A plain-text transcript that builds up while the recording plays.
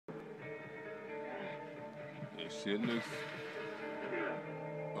Shit looks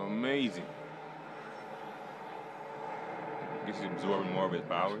amazing. I guess he's absorbing more of his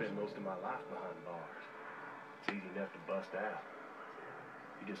powers. I spent most of my life behind bars. It's easy enough to bust out.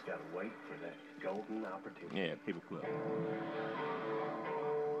 You just gotta wait for that golden opportunity. Yeah, paperclip.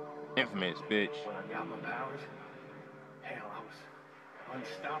 Infamous, bitch. When I got my powers, hell, I was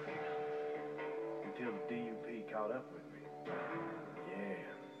unstoppable. Until the DUP caught up with me. Yeah,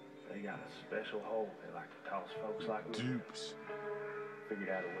 they got a special hole they like to toss folks like me. Dupes. Figured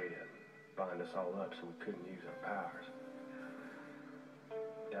out a way to bind us all up so we couldn't use our powers.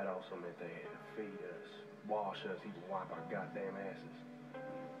 That also meant they had to feed us, wash us, even wipe our goddamn asses.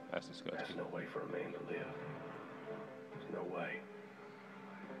 That's disgusting. That's no way for a man to live. There's no way.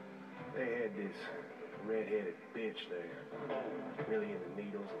 They had this red-headed bitch there, really into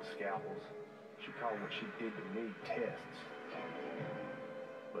needles and scalpels. She called what she did to me tests.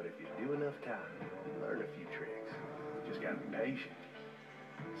 But if you do enough time, you learn a few tricks. You just gotta be patient.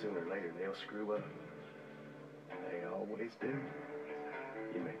 Sooner or later, they'll screw up. They always do.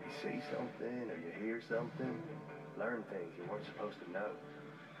 You maybe see something or you hear something, learn things you weren't supposed to know.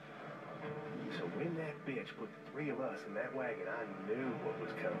 So when that bitch put the three of us in that wagon, I knew what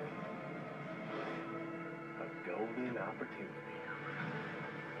was coming. A golden opportunity.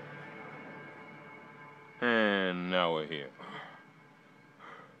 And now we're here.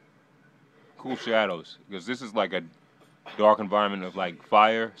 Cool shadows, because this is like a dark environment of like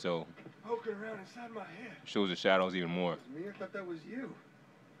fire, so Poking around inside my head. shows the shadows even more. Me, I thought that was you. You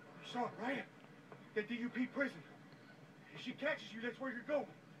saw it, right? That DUP prison. If she catches you, that's where you're going.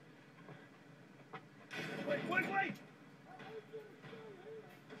 Wait!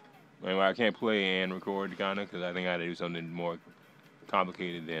 Anyway, I can't play and record kinda, because I think I had to do something more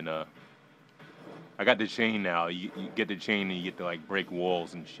complicated than I got the chain now. You get the chain and you get to like break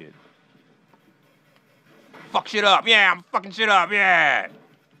walls and shit. Fuck shit up, yeah, I'm fucking shit up, yeah!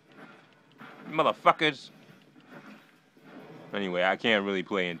 Motherfuckers. Anyway, I can't really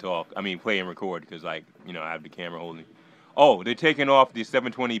play and talk. I mean, play and record, because, like, you know, I have the camera holding. Oh, they're taking off the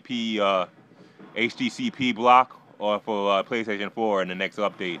 720p HDCP block for PlayStation 4 in the next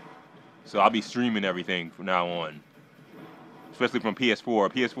update. So I'll be streaming everything from now on. Especially from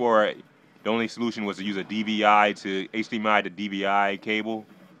PS4. PS4, the only solution was to use a DVI to HDMI to DVI cable.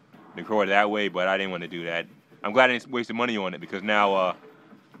 Record that way, but I didn't want to do that. I'm glad I didn't waste the money on it, because now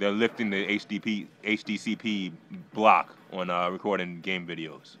they're lifting the HDCP block on recording game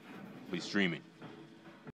videos. We'll be streaming.